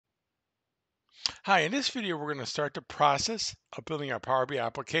Hi, in this video, we're going to start the process of building our Power BI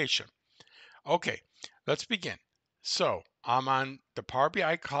application. Okay, let's begin. So I'm on the Power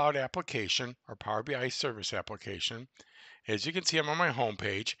BI Cloud application or Power BI Service application. As you can see, I'm on my home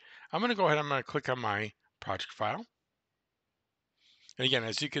page. I'm going to go ahead and I'm going to click on my project file. And again,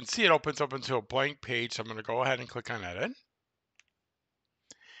 as you can see, it opens up into a blank page. So I'm going to go ahead and click on Edit.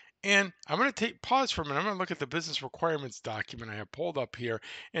 And I'm going to pause for a minute. I'm going to look at the business requirements document I have pulled up here.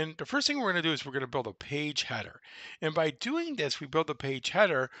 And the first thing we're going to do is we're going to build a page header. And by doing this, we build a page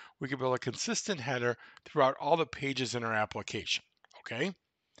header. We can build a consistent header throughout all the pages in our application. Okay.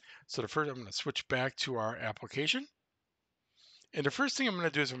 So the first, I'm going to switch back to our application. And the first thing I'm going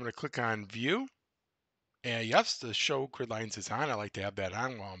to do is I'm going to click on View. And yes, the Show Grid Lines is on. I like to have that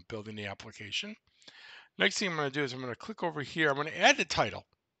on while I'm building the application. Next thing I'm going to do is I'm going to click over here. I'm going to add the title.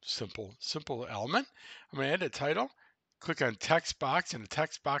 Simple element. I'm going to add a title. Click on text box and the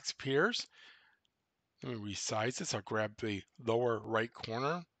text box appears. Let me resize this. I'll grab the lower right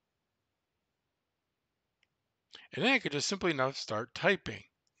corner. And then I could just simply enough start typing.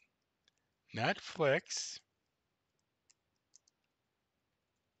 Netflix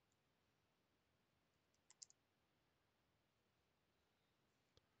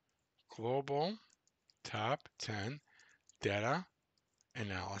Global Top 10 Data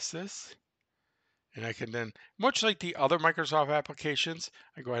Analysis. And I can then, much like the other Microsoft applications,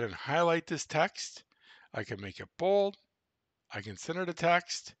 I go ahead and highlight this text. I can make it bold. I can center the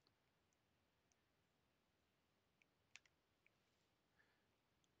text.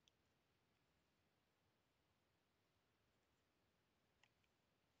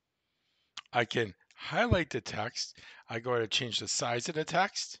 I can highlight the text. I go ahead and change the size of the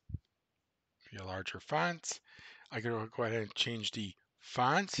text, a larger font. I can go ahead and change the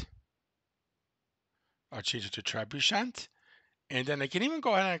font. I'll change it to Trebuchet. And then I can even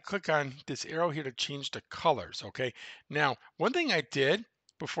go ahead and click on this arrow here to change the colors, okay? Now, one thing I did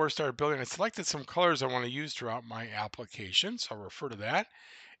before I started building, I selected some colors I want to use throughout my application. So I'll refer to that.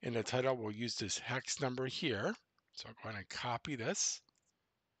 In the title, we'll use this hex number here. So I'll go ahead and copy this.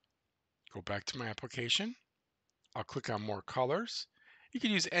 Go back to my application. I'll click on more colors. You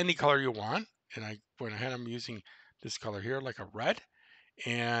can use any color you want. And I went ahead, I'm using this color here, like a red.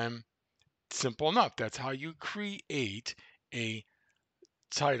 And simple enough. That's how you create a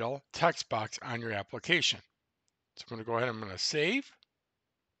title text box on your application. So I'm going to go ahead, I'm going to save.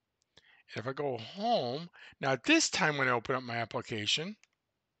 And if I go home, now this time when I open up my application,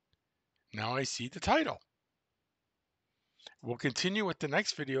 now I see the title. We'll continue with the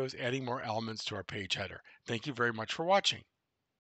next videos, adding more elements to our page header. Thank you very much for watching.